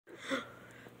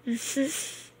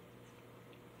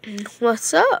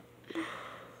What's up?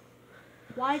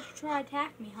 Why'd you try to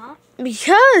attack me, huh?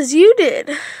 Because you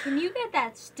did. Can you get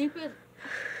that stupid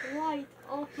light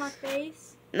off my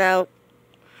face? No.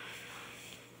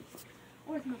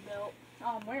 Where's my belt?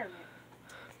 Oh, I'm wearing it.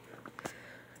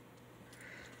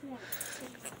 You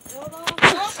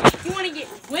want to get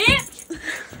whipped?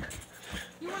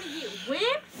 You want to get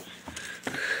whipped?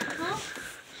 Huh?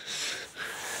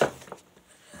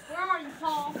 Where are you,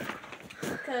 Paul?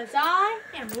 Because I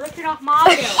am ripping off my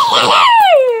belt.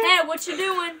 Hey, what you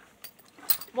doing?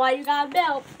 Why you got a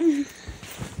belt?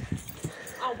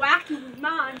 I'll whack you with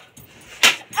mine.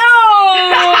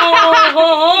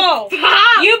 Oh!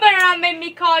 You better not make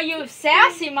me call you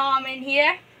sassy mom in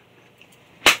here.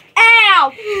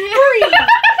 Ow! Free!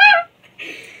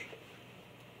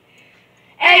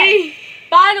 Hey,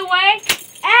 by the way,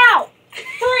 ow!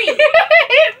 Free!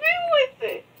 Hit me with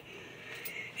it.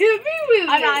 Hit me with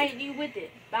I'm not hitting you with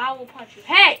it, but I will punch you.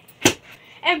 Hey!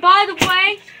 And by the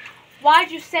way, why'd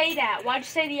you say that? Why'd you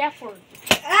say the F word?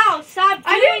 Ow! Stop doing that!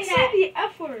 I didn't say the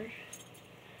F word.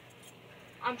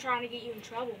 I'm trying to get you in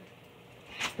trouble.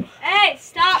 Hey,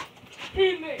 stop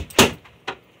hitting me.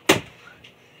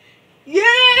 Yeah,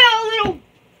 little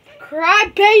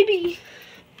cry baby.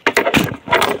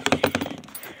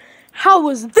 How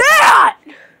was that?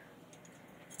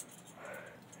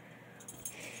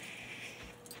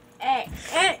 Hey,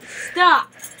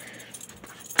 stop.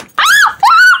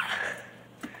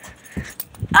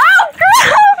 Oh,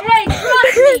 God. Hey,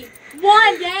 trust me.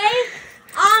 One day,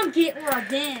 I'm getting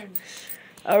revenge.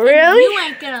 Oh, really? You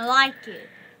ain't gonna like it.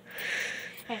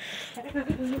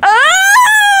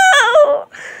 Oh!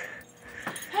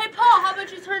 Hey, Paul, how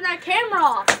about you turn that camera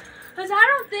off? Because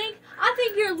I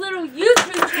think your little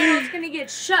YouTube channel is going to get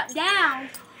shut down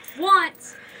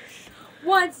once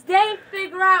they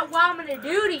figure out what I'm going to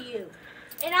do to you.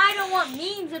 And I don't want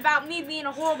memes about me being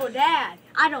a horrible dad.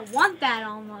 I don't want that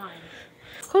online.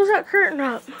 Close that curtain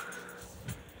up.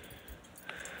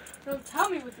 Don't tell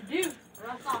me what to do, or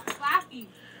else I'll slap you.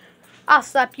 I'll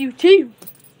slap you too.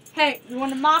 Hey, you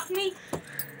want to mock me?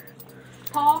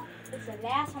 Paul, it's the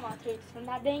last time I'll tell you to turn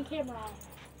that dang camera off.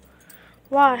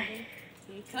 Why?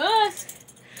 Because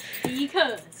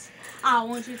I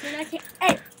want you to turn that camera.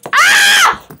 Hey!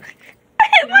 Ah! I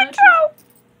hit my toe.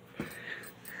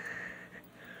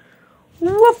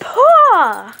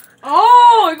 Whoop-ah!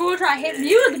 Oh, you're going to try hitting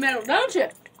you in the middle, don't you?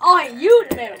 I'll hit you in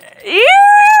the middle. Yeah!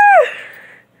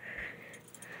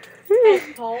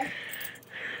 Hey, Paul.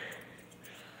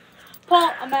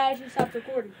 Paul, I'm mad you stopped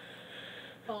recording.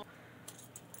 Paul.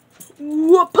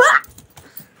 Whoop-ah!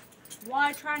 Why are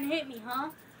you trying to hit me, huh?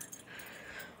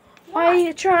 Why are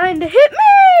you trying to hit me?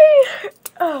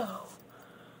 Oh.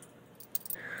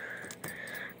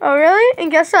 Oh, really?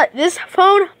 And guess what? This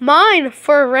phone, mine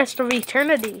for the rest of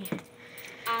eternity.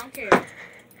 I don't care.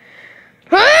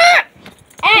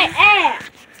 Hey!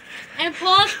 And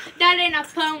plus, that ain't a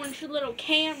phone, it's a little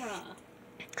camera.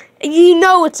 You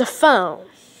know it's a phone.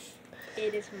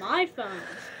 It is my phone,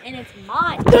 and it's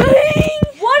mine. Dang!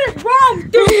 What is wrong,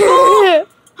 dude?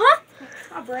 Huh?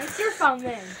 I'll break your phone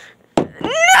then. No!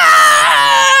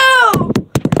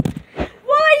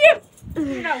 Why you?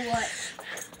 You know what?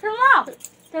 Turn around.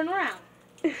 Turn around.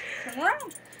 Turn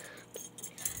around.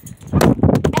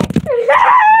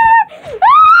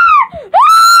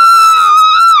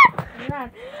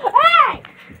 Hey!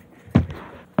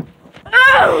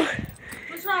 Oh!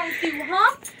 What's wrong with you,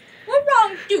 huh? What's wrong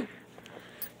with you?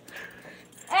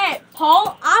 Hey,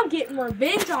 Paul, I'm getting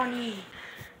revenge on you.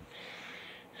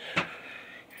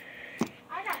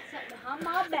 I got something behind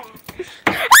my back.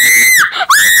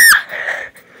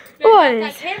 What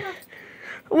is?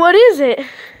 What is it?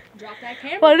 Drop that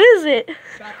camera. What is it?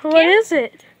 Drop the What camera. is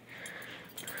it?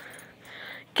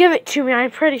 Give it to me.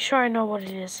 I'm pretty sure I know what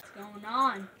it is. What's going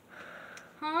on?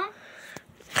 Huh?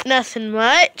 Nothing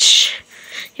much.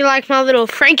 You like my little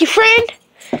Frankie friend?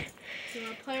 You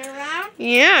want to play around?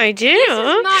 Yeah, I do. This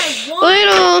is my one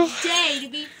Little. day to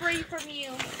be free from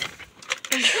you.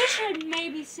 This should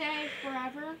maybe say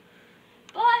forever,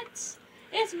 but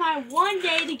it's my one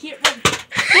day to get revenge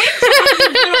on you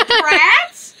little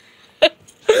brats.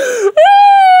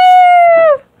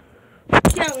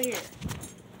 Get over here.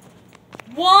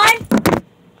 1,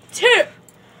 2,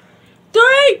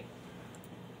 3.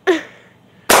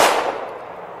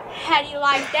 How do you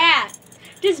like that?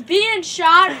 Does being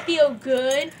shot feel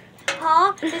good?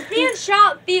 Huh? Does being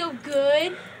shot feel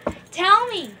good? Tell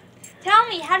me. Tell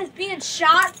me, how does being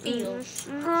shot feel?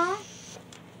 Huh?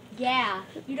 Yeah,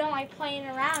 you don't like playing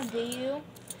around, do you?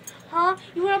 Huh?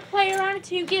 You want to play around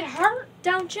until you get hurt,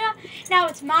 don't you? Now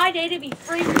it's my day to be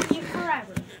free from you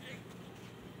forever.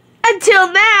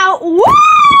 until now. Woo!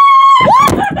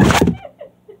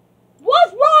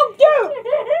 What's wrong, dude?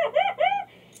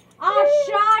 I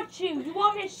shot you. You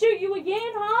want me to shoot you again,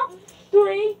 huh?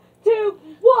 3, 2,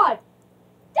 1.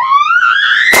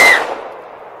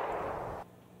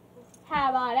 How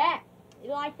about that? You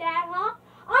like that, huh?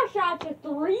 I shot you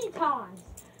 3 times.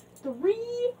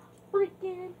 3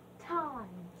 freaking times.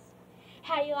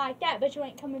 How you like that? But you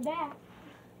ain't coming back.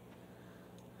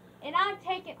 And I'm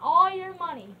taking all your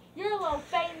money. You're a little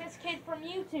famous kid from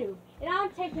YouTube. And I'm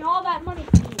taking all that money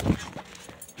from you.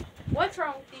 What's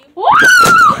wrong with you? Oh.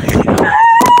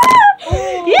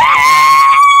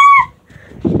 Yeah!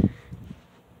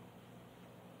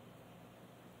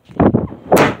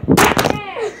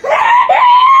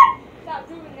 Stop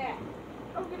doing that.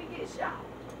 I'm gonna get shot.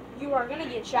 You are gonna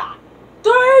get shot.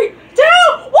 3, 2,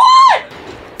 1!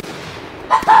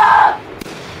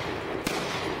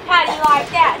 How do you like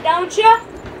that, don't you?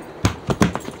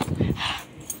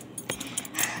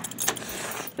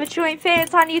 But you ain't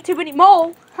famous on YouTube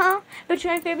anymore, huh? But you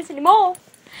ain't famous anymore.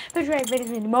 But you ain't famous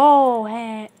anymore,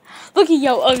 huh? Look at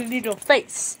your ugly little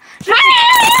face. What the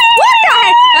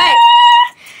heck? Hey.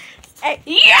 Hey.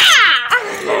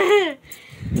 Yeah!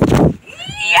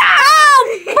 Yeah! Oh,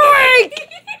 freak!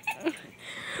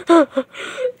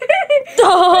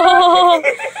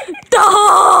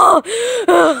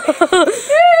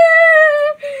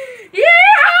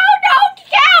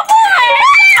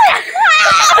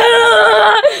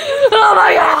 Oh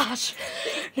my gosh!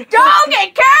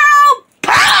 Doggy cow!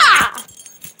 Pah!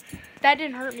 That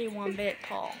didn't hurt me one bit,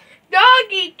 Paul.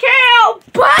 Doggy cow!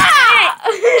 Pah!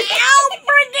 Oh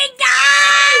freaking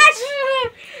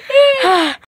gosh!